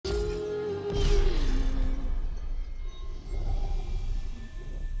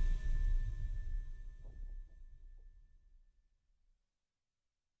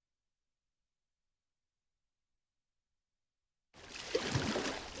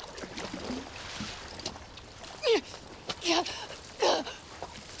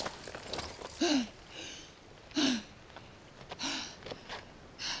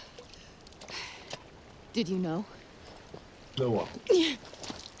Did you know? Know what?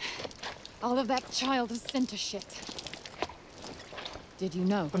 All of that child is sent to shit. Did you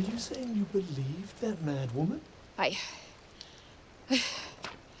know? Are you saying you believed that mad woman? I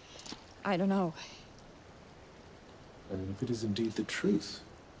don't know. And if it is indeed the truth,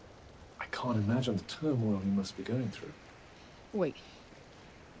 I can't imagine the turmoil you must be going through. Wait.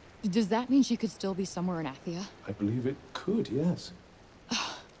 Does that mean she could still be somewhere in Athia? I believe it could, yes.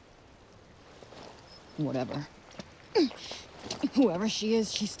 Whatever. Whoever she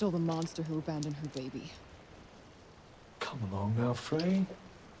is, she's still the monster who abandoned her baby. Come along now, Frey.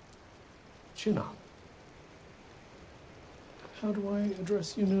 Chin up. How do I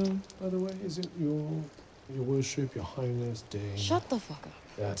address you now, by the way? Is it your worship, your highness, dame? Shut the fuck up.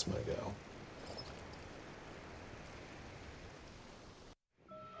 That's my gal.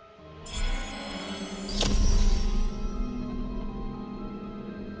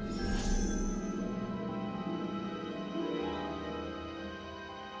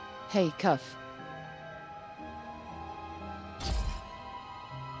 Hey, Cuff.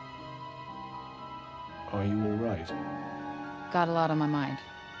 Are you all right? Got a lot on my mind.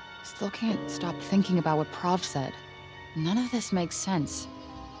 Still can't stop thinking about what Prov said. None of this makes sense.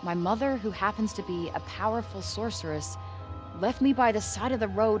 My mother, who happens to be a powerful sorceress, left me by the side of the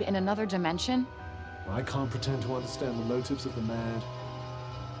road in another dimension? I can't pretend to understand the motives of the mad.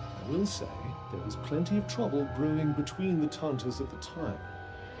 I will say, there was plenty of trouble brewing between the Tantas at the time.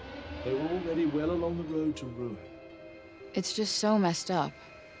 They were already well along the road to ruin. It's just so messed up.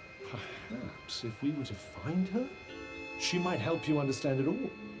 Perhaps if we were to find her, she might help you understand it all.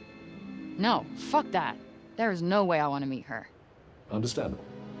 No, fuck that. There is no way I want to meet her. Understandable,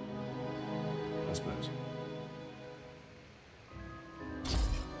 I suppose.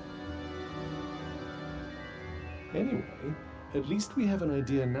 Anyway, at least we have an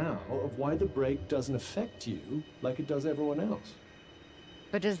idea now of why the break doesn't affect you like it does everyone else.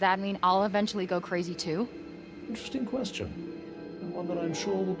 But does that mean I'll eventually go crazy too? Interesting question, and one that I'm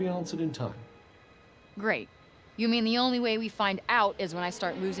sure will be answered in time. Great. You mean the only way we find out is when I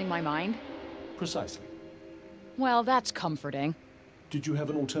start losing my mind? Precisely. Well, that's comforting. Did you have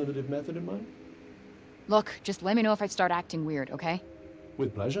an alternative method in mind? Look, just let me know if I start acting weird, okay?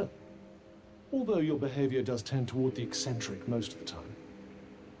 With pleasure. Although your behavior does tend toward the eccentric most of the time.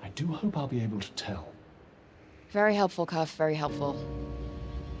 I do hope I'll be able to tell. Very helpful, Cuff, very helpful.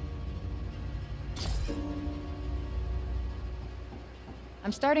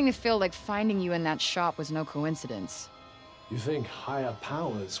 I'm starting to feel like finding you in that shop was no coincidence. You think higher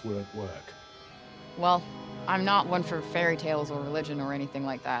powers were at work? Well, I'm not one for fairy tales or religion or anything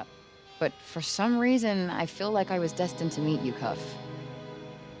like that. But for some reason, I feel like I was destined to meet you, Cuff.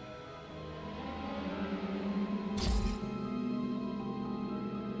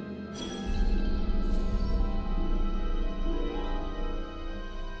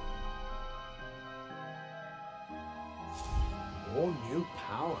 More new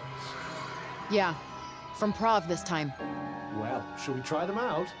powers? Yeah, from Prov this time. Well, shall we try them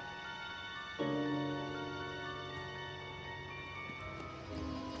out?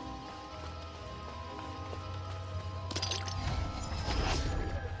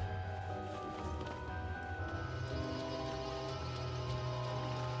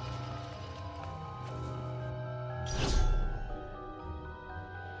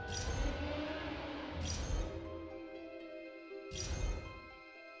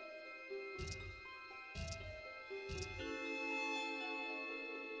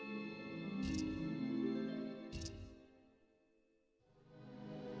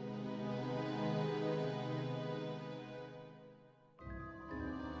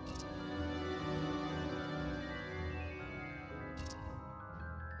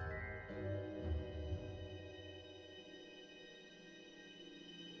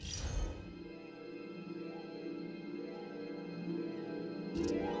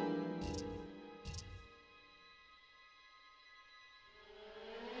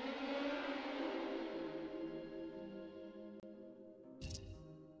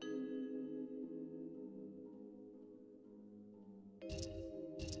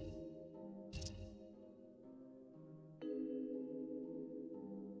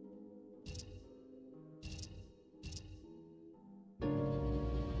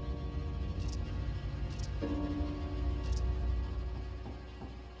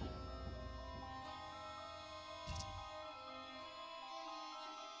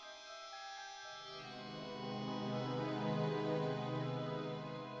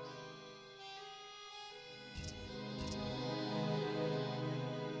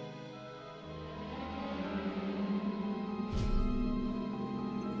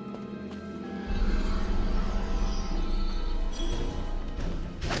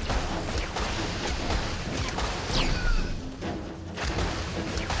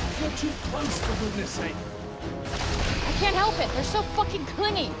 close, for goodness sake! I can't help it. They're so fucking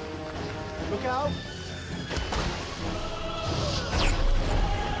clingy. Look out!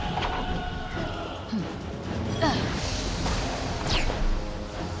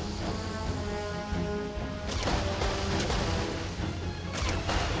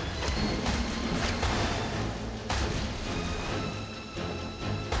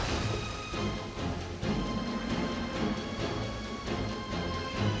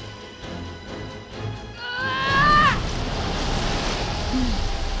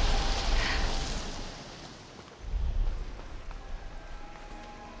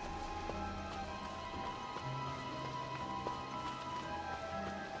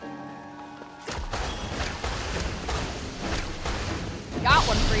 Got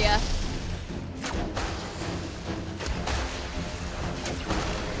one for ya.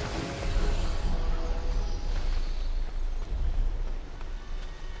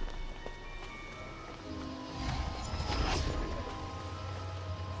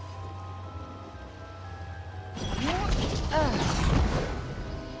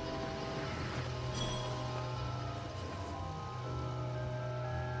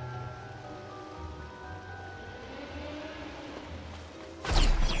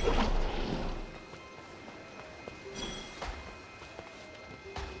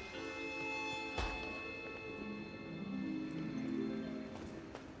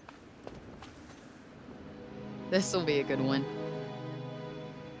 This'll be a good one.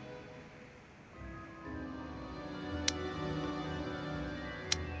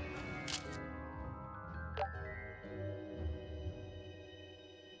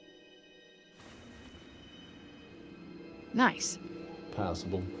 Nice.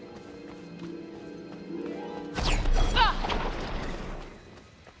 Passable.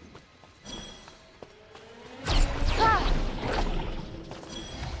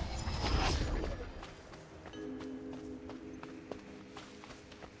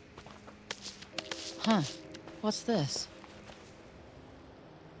 Huh. What's this?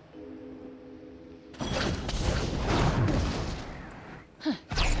 Huh.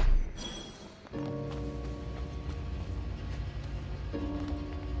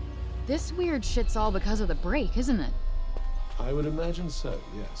 This weird shit's all because of the break, isn't it? I would imagine so,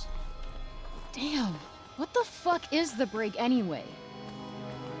 yes. Damn. What the fuck is the break anyway?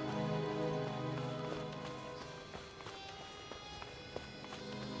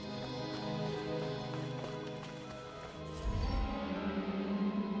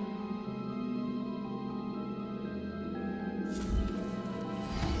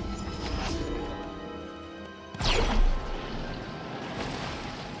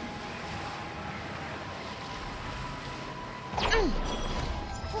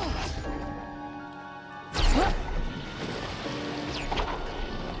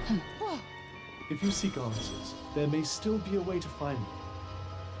 If you seek answers, there may still be a way to find them.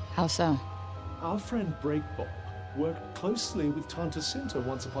 How so? Our friend Breakball worked closely with Tantas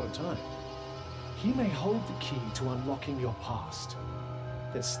once upon a time. He may hold the key to unlocking your past.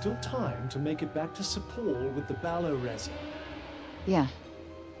 There's still time to make it back to Sepal with the Ballo resin. Yeah.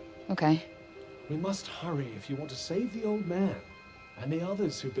 Okay. We must hurry if you want to save the old man and the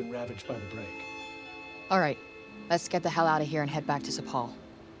others who've been ravaged by the break. All right. Let's get the hell out of here and head back to Sepal.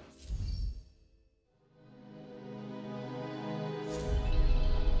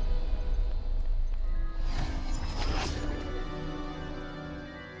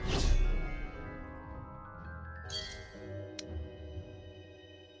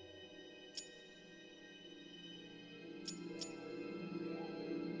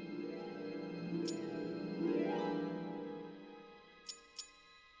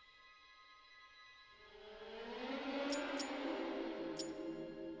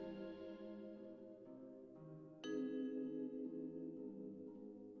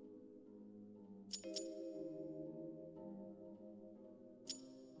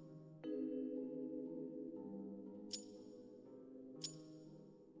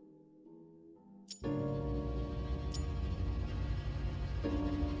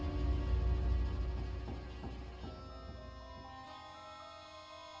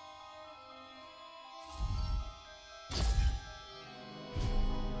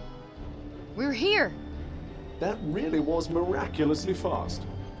 We're here! That really was miraculously fast.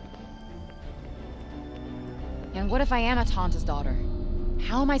 And what if I am a Tantas daughter?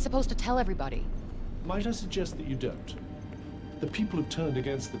 How am I supposed to tell everybody? Might I suggest that you don't? The people have turned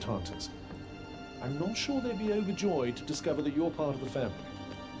against the Tantas. I'm not sure they'd be overjoyed to discover that you're part of the family.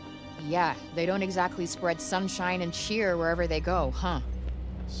 Yeah, they don't exactly spread sunshine and cheer wherever they go, huh?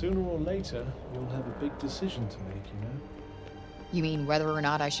 Sooner or later, you'll have a big decision to make, you know? You mean whether or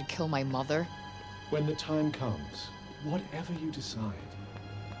not I should kill my mother? When the time comes, whatever you decide,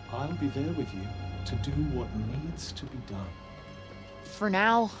 I'll be there with you to do what needs to be done. For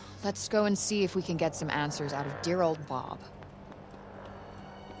now, let's go and see if we can get some answers out of dear old Bob.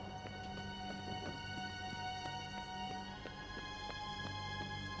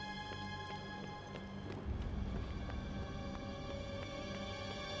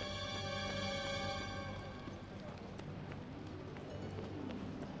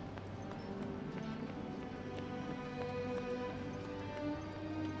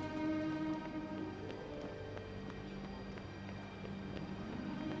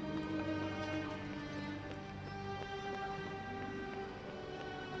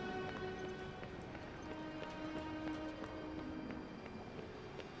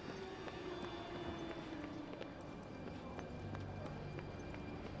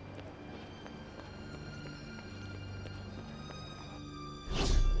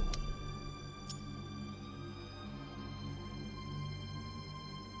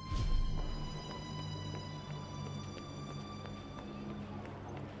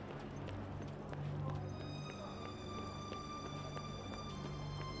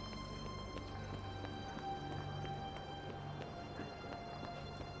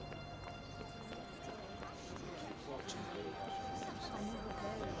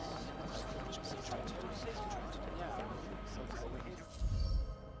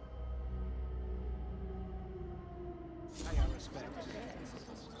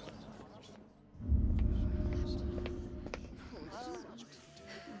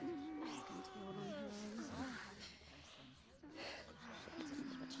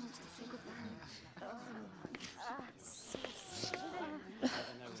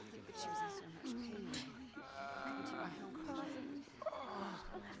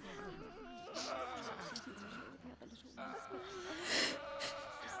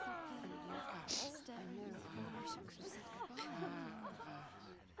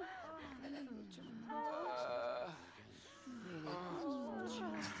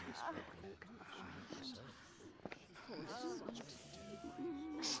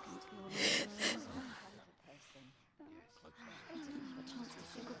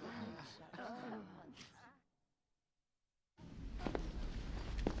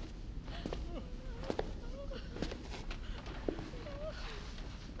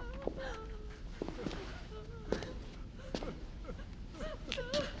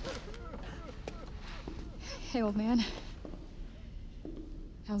 Hey, old man.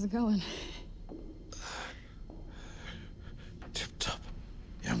 How's it going? Tip-top,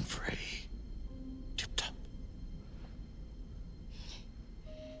 young Frey. Tip-top.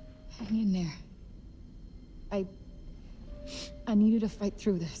 Hang in there. I needed to fight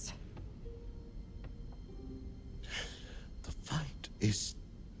through this. The fight is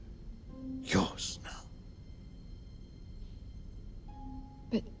yours now.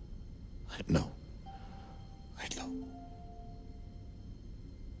 But I know. I know.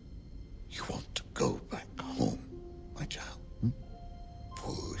 You want to go back home, my child.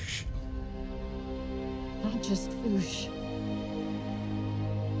 Push. not just Foosh.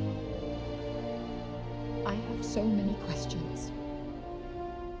 I have so many questions.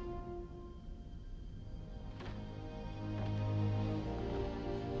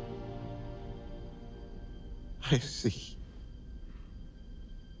 I see.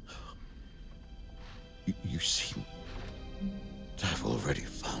 You seem to have already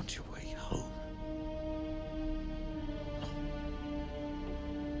found your way home.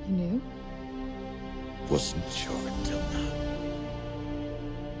 You knew? Wasn't sure until now.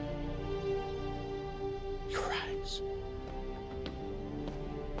 Your eyes.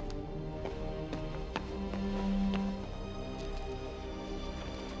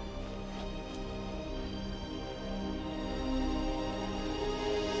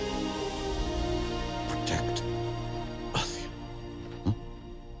 Protect Athia. Huh?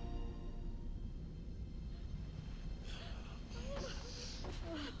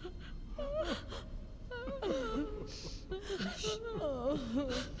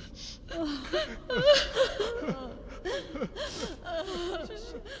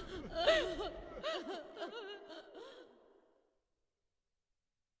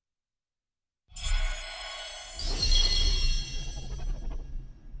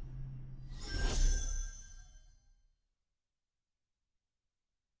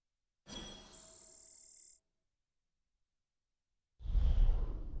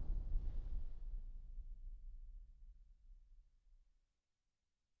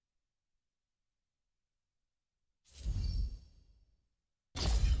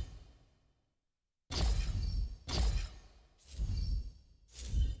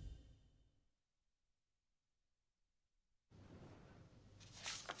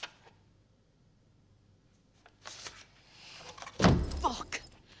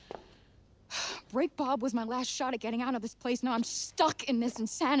 break Bob was my last shot at getting out of this place. Now I'm stuck in this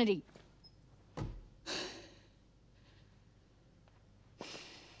insanity.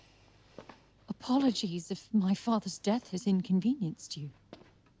 Apologies if my father's death has inconvenienced you.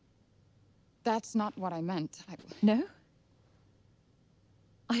 That's not what I meant. No?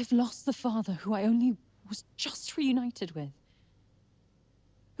 I have lost the father who I only was just reunited with.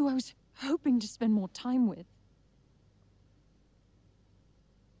 Who I was hoping to spend more time with.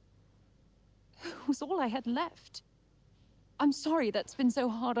 Who was all I had left. I'm sorry that's been so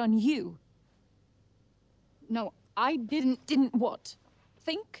hard on you. No, I didn't... Didn't what?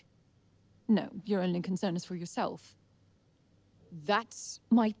 Think? No, your only concern is for yourself. That's...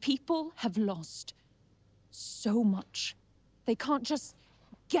 My people have lost so much. They can't just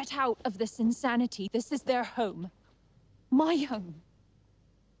get out of this insanity. This is their home. My home.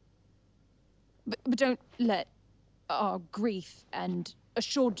 But don't let our grief and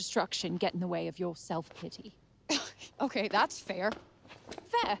assured destruction get in the way of your self-pity. Okay, that's fair.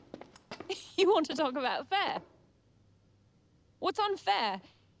 Fair? You want to talk about fair? What's unfair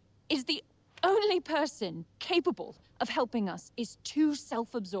is the only person capable of helping us is too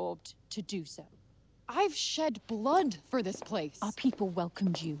self-absorbed to do so. I've shed blood for this place. Our people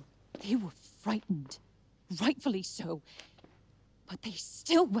welcomed you. They were frightened. Rightfully so. But they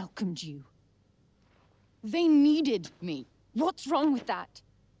still welcomed you. They needed me. What's wrong with that?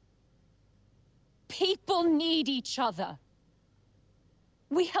 People need each other.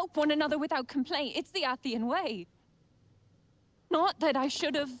 We help one another without complaint. It's the Athian way. Not that I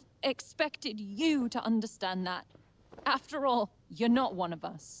should have expected you to understand that. After all, you're not one of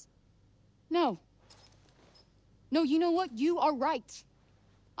us. No. No, you know what? You are right.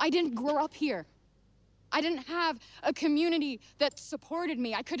 I didn't grow up here. I didn't have a community that supported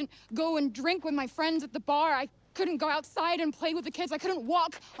me. I couldn't go and drink with my friends at the bar. I couldn't go outside and play with the kids. I couldn't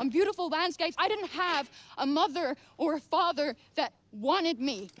walk on beautiful landscapes. I didn't have a mother or a father that wanted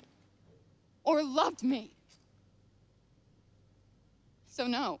me or loved me. So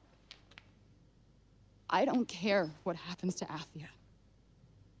no. I don't care what happens to Athia.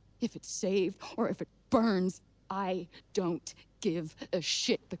 If it's saved or if it burns, I don't give a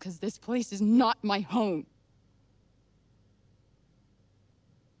shit because this place is not my home.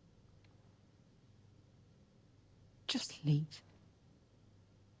 Just leave.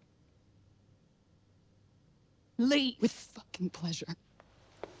 Leave! With fucking pleasure.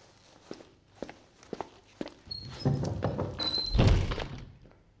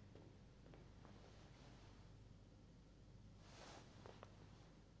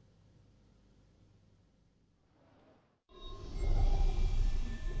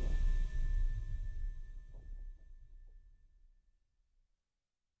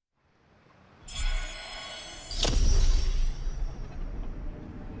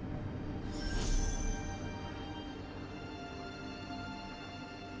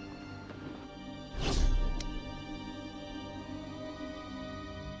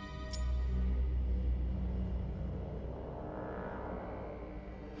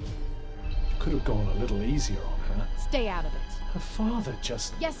 Could have gone a little easier on her. Stay out of it. Her father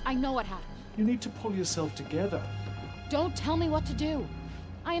just... Yes, I know what happened. You need to pull yourself together. Don't tell me what to do.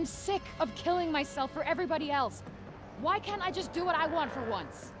 I am sick of killing myself for everybody else. Why can't I just do what I want for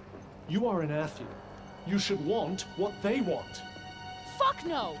once? You are an Athian. You should want what they want. Fuck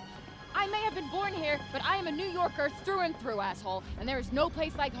no! I may have been born here, but I am a New Yorker through and through, asshole, and there is no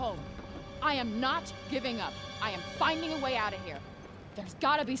place like home. I am not giving up. I am finding a way out of here. There's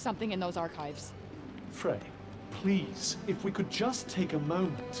gotta be something in those archives. Frey, please, if we could just take a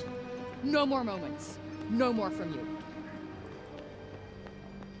moment. No more moments. No more from you.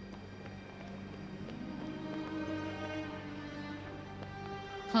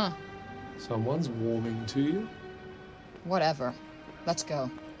 Huh. Someone's warming to you? Whatever. Let's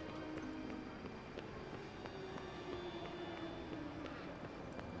go.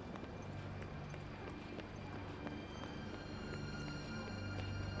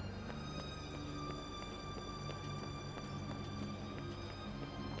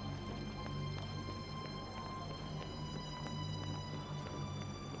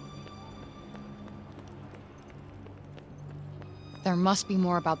 There must be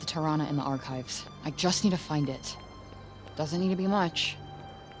more about the Tirana in the archives. I just need to find it. Doesn't need to be much.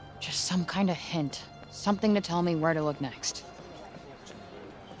 Just some kind of hint. Something to tell me where to look next.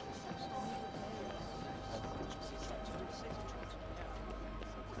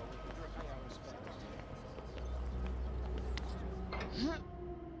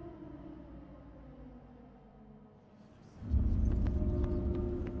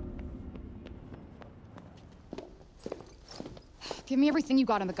 Give me everything you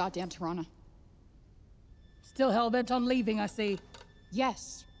got in the goddamn Tirana. Still hell-bent on leaving, I see.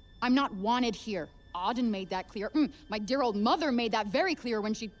 Yes, I'm not wanted here. Auden made that clear. My dear old mother made that very clear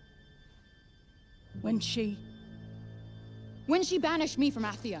when she... When she banished me from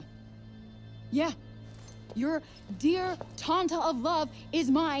Athia. Yeah. Your dear Tanta of Love is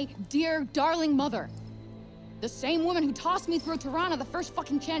my dear darling mother. The same woman who tossed me through Tirana the first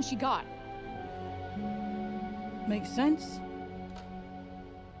fucking chance she got. Makes sense.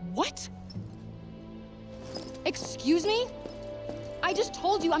 What? Excuse me? I just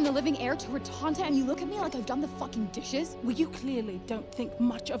told you I'm the living heir to her Tanta and you look at me like I've done the fucking dishes? Well, you clearly don't think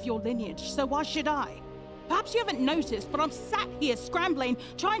much of your lineage, so why should I? Perhaps you haven't noticed, but I'm sat here scrambling,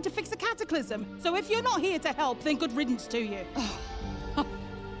 trying to fix a cataclysm. So if you're not here to help, then good riddance to you.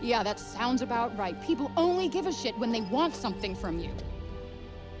 Yeah, that sounds about right. People only give a shit when they want something from you.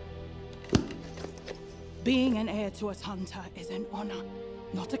 Being an heir to a Tanta is an honor,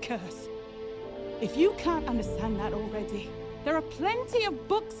 not a curse. If you can't understand that already, there are plenty of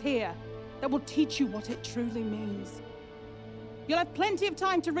books here that will teach you what it truly means. You'll have plenty of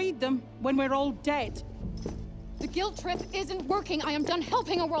time to read them when we're all dead. The guilt trip isn't working. I am done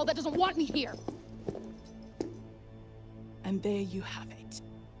helping a world that doesn't want me here. And there you have it.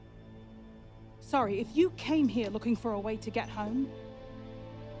 Sorry, if you came here looking for a way to get home,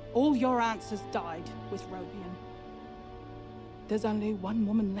 all your answers died with Robian. There's only one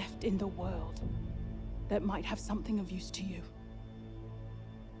woman left in the world that might have something of use to you.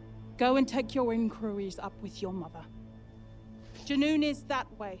 Go and take your inquiries up with your mother. Janoon is that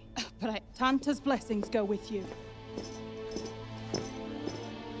way, but Tanta's blessings go with you.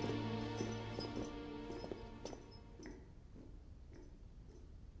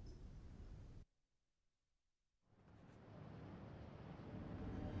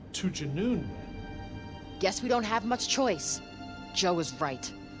 To Janoon, then? Guess we don't have much choice. Joe is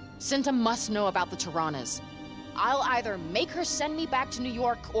right. Cinta must know about the Tiranas. I'll either make her send me back to New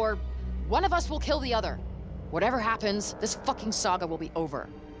York, or one of us will kill the other. Whatever happens, this fucking saga will be over.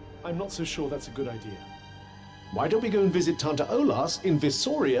 I'm not so sure that's a good idea. Why don't we go and visit Tanta Olas in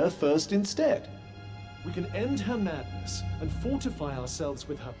Visoria first instead? We can end her madness and fortify ourselves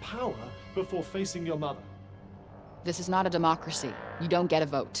with her power before facing your mother. This is not a democracy. You don't get a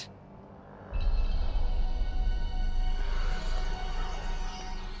vote.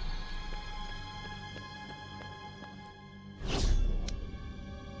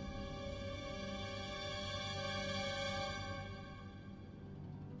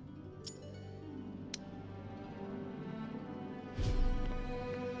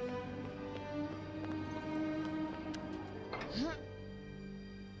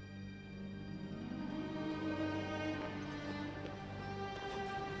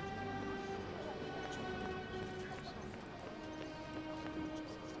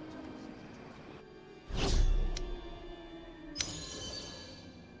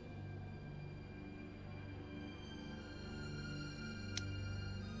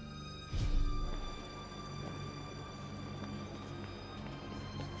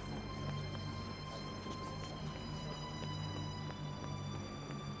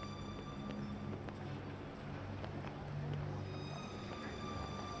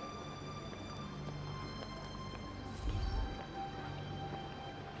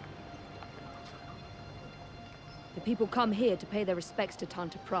 The people come here to pay their respects to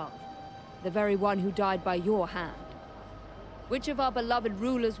Tanta Prav, the very one who died by your hand. Which of our beloved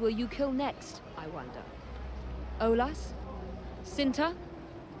rulers will you kill next, I wonder? Olas? Cinta?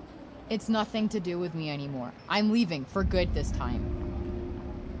 It's nothing to do with me anymore. I'm leaving for good this time.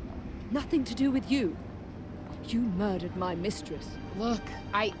 Nothing to do with you. You murdered my mistress. Look,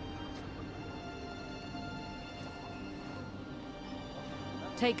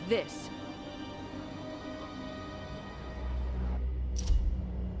 Take this.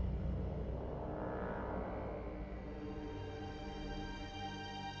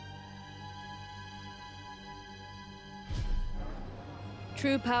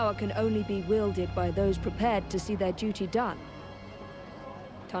 True power can only be wielded by those prepared to see their duty done.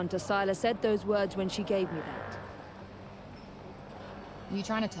 Tanta Sila said those words when she gave me that. You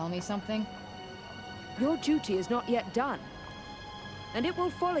trying to tell me something? Your duty is not yet done, and it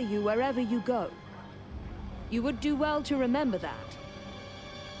will follow you wherever you go. You would do well to remember that.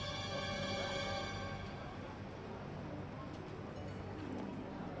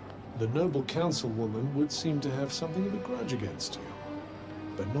 The noble councilwoman would seem to have something of a grudge against you,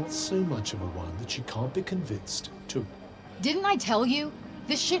 but not so much of a one that she can't be convinced to... Didn't I tell you?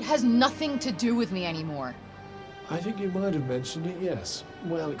 This shit has nothing to do with me anymore. I think you might have mentioned it, yes.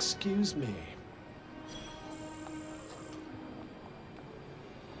 Well, excuse me.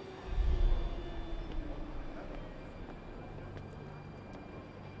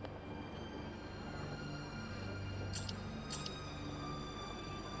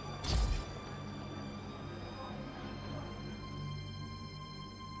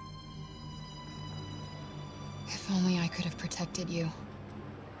 If only I could have protected you.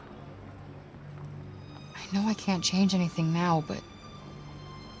 I know I can't change anything now, but...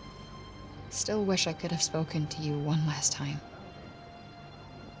 still wish I could have spoken to you one last time.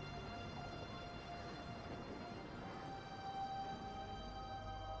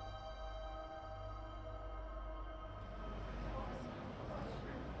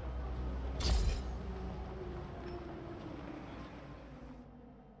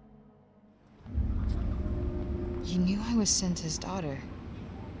 You knew I was Cinta's daughter.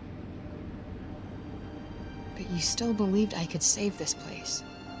 But you still believed I could save this place.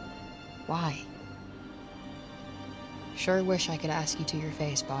 Why? Sure wish I could ask you to your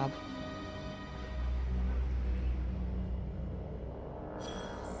face, Bob.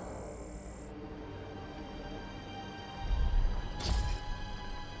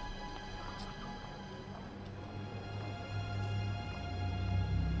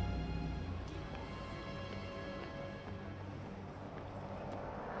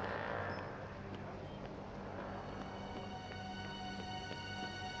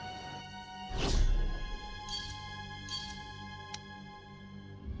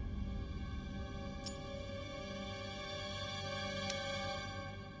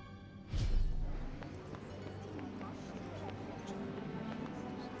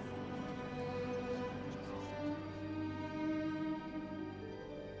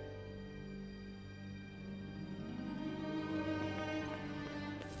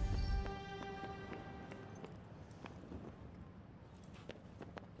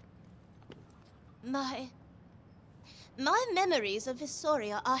 My memories of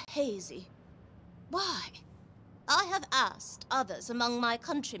Vissoria are hazy. Why? I have asked others among my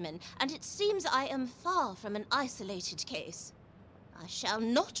countrymen, and it seems I am far from an isolated case. I shall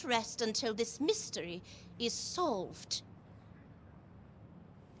not rest until this mystery is solved.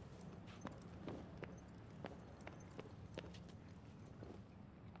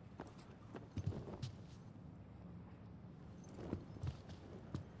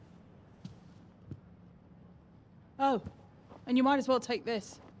 Oh, and you might as well take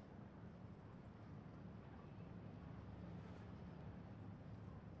this.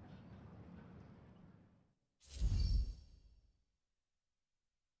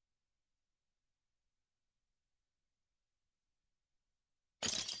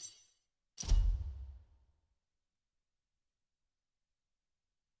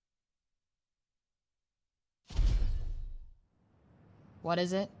 What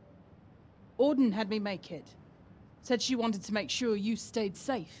is it? Auden had me make it. Said she wanted to make sure you stayed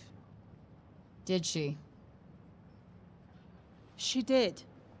safe. Did she? She did.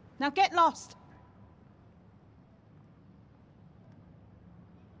 Now get lost!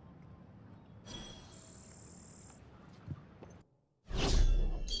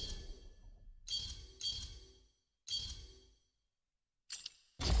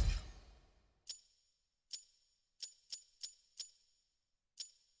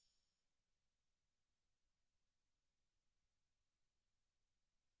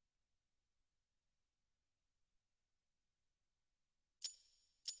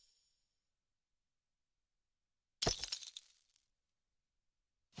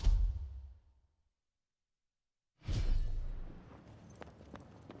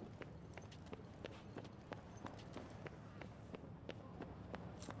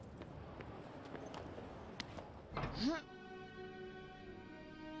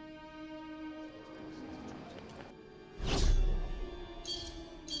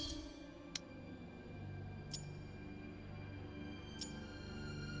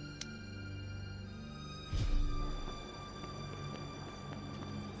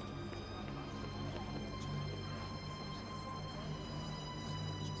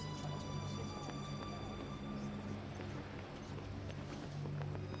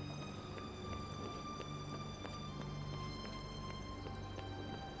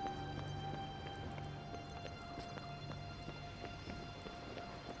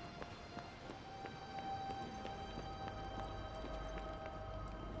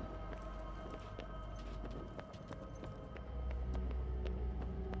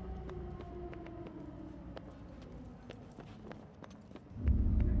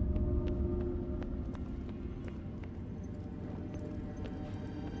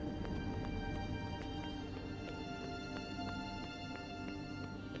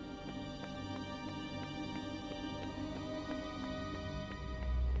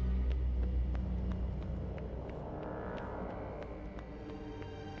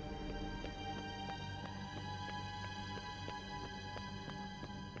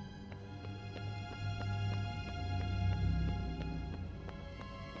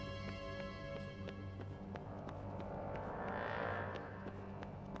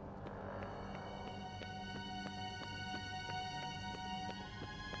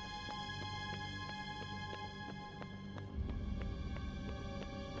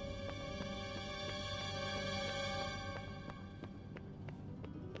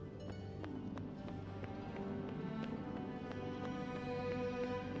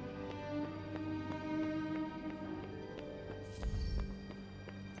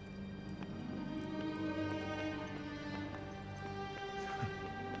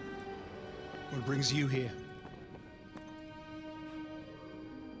 Whatever brings you here.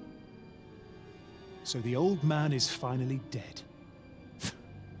 So the old man is finally dead.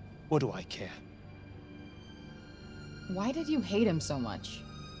 What do I care? Why did you hate him so much?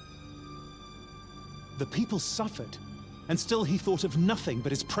 The people suffered, and still he thought of nothing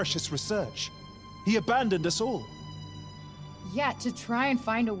but his precious research. He abandoned us all. Yeah, to try and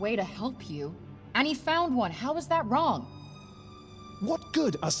find a way to help you. And he found one. How is that wrong? What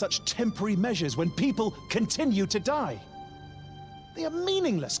good are such temporary measures when people continue to die? They are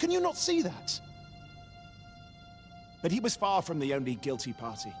meaningless. Can you not see that? But he was far from the only guilty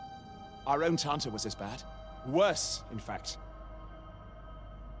party. Our own Tanta was as bad. Worse, in fact.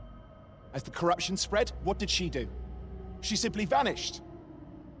 As the corruption spread, what did she do? She simply vanished.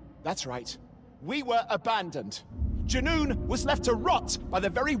 That's right. We were abandoned. Junoon was left to rot by the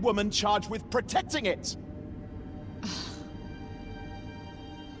very woman charged with protecting it.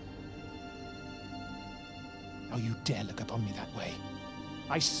 How you dare look upon me that way?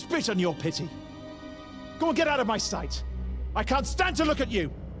 I spit on your pity. Go and get out of my sight. I can't stand to look at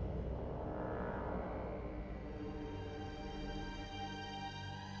you.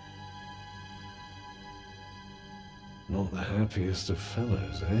 Not the happiest of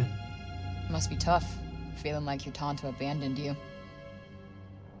fellows, eh? Must be tough, feeling like your Tanta abandoned you.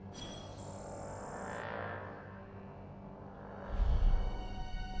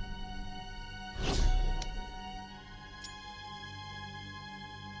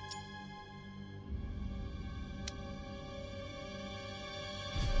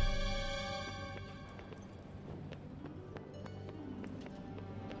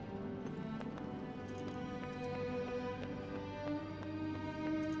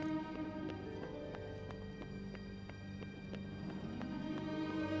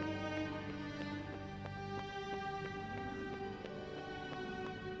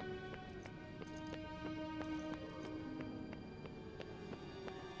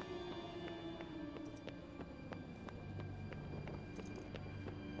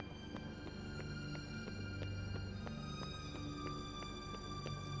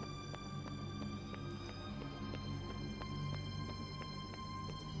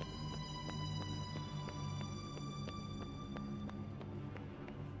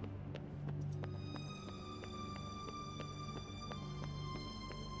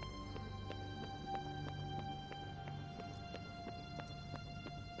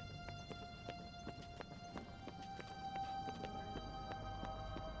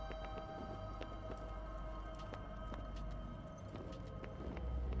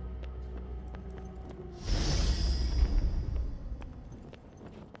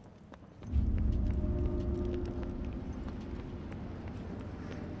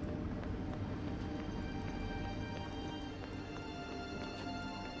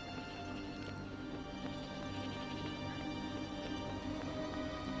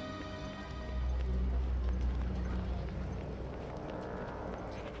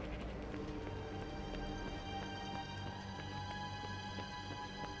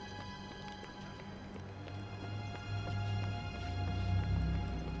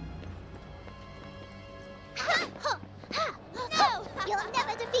 No! You'll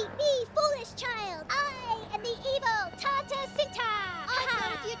never defeat me, foolish child! I am the evil Tanta Sinta! I've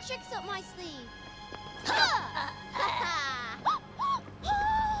got a few tricks up my sleeve.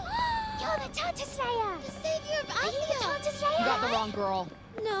 You're the Tanta Slayer! The savior of Athia! The Tanta Slayer! You got the wrong girl.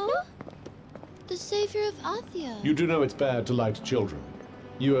 No. The savior of Athia. You do know it's bad to lie to children.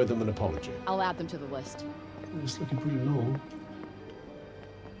 You owe them an apology. I'll add them to the list. It's looking pretty long.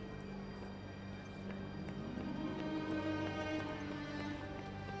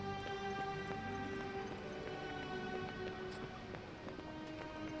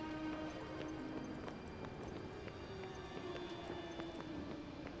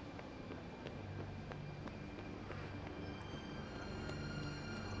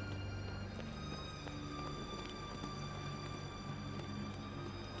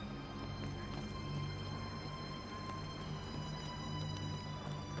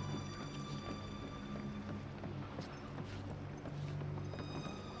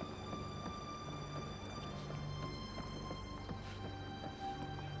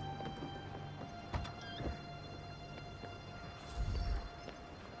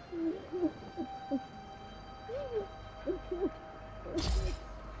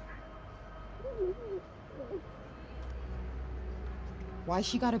 Why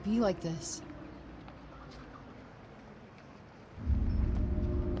she gotta be like this?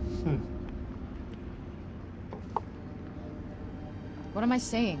 What am I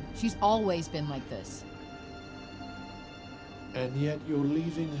saying? She's always been like this. And yet you're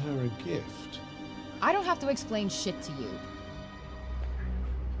leaving her a gift. I don't have to explain shit to you.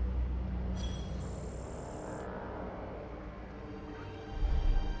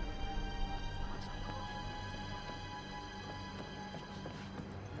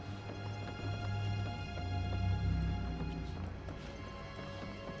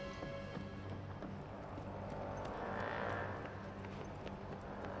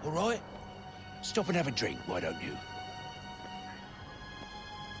 All right? Stop and have a drink, why don't you?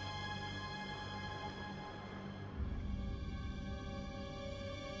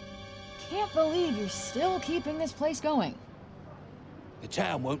 Can't believe you're still keeping this place going. The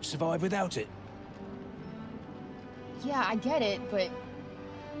town won't survive without it. Yeah, I get it, but...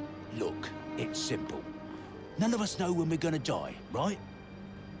 Look, it's simple. None of us know when we're gonna die, right?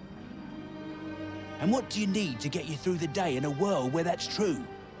 And what do you need to get you through the day in a world where that's true?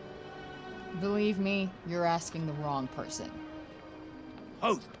 Believe me, you're asking the wrong person.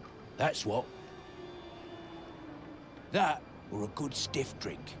 Hope, that's what. That, or a good stiff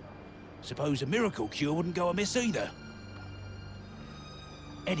drink. Suppose a miracle cure wouldn't go amiss either.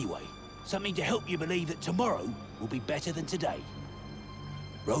 Anyway, something to help you believe that tomorrow will be better than today.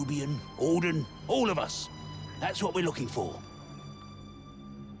 Robian, Alden, all of us. That's what we're looking for.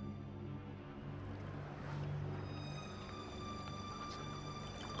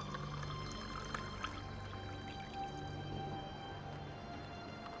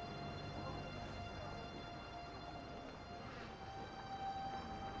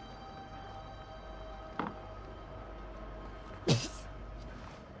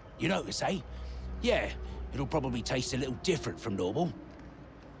 You notice, eh? Yeah, it'll probably taste a little different from normal.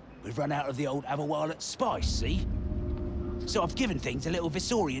 We've run out of the old Averwalet spice, see? So I've given things a little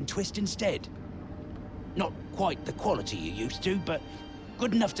Visorian twist instead. Not quite the quality you're used to, but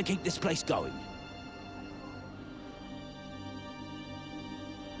good enough to keep this place going.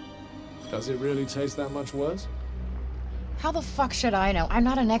 Does it really taste that much worse? How the fuck should I know? I'm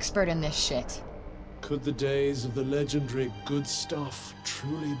not an expert in this shit. Could the days of the legendary good stuff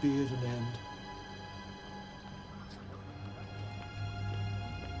truly be at an end?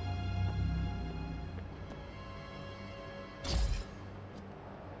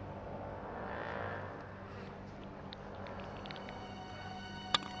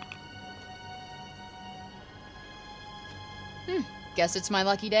 Guess it's my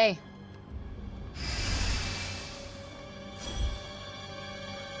lucky day.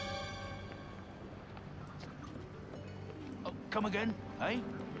 Oh, come again, eh?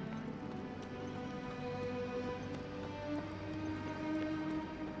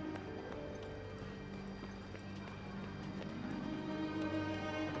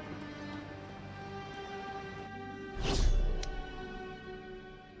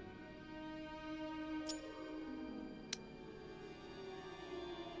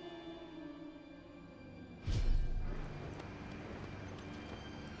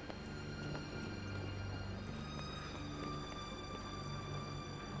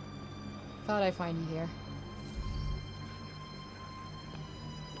 Thought I'd find you here.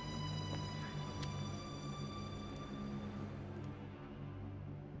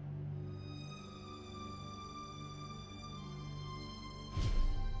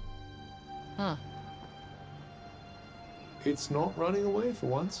 Huh. It's not running away for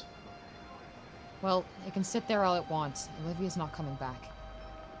once. Well, it can sit there all it wants. Olivia's not coming back.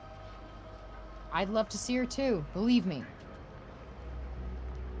 I'd love to see her too, believe me.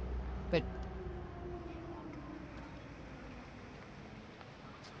 But...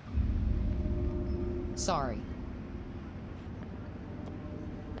 sorry.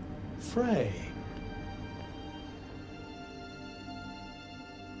 Frey.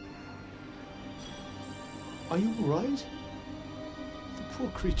 Are you all right? The poor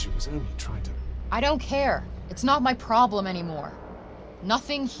creature was only trying to... I don't care. It's not my problem anymore.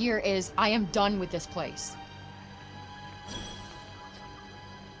 Nothing here is. I am done with this place.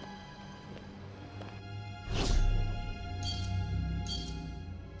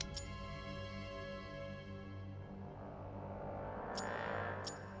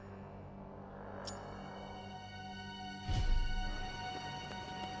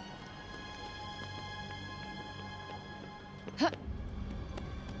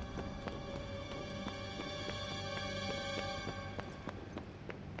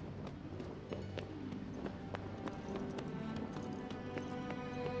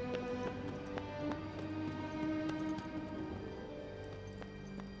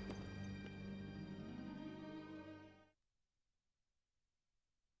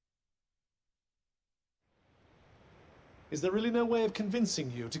 Is there really no way of convincing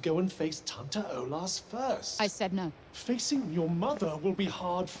you to go and face Tanta Olas first? I said no. Facing your mother will be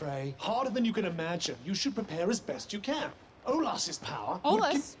hard, Frey. Harder than you can imagine. You should prepare as best you can. Olas's power would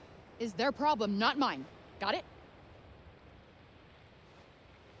Olas is their problem, not mine. Got it?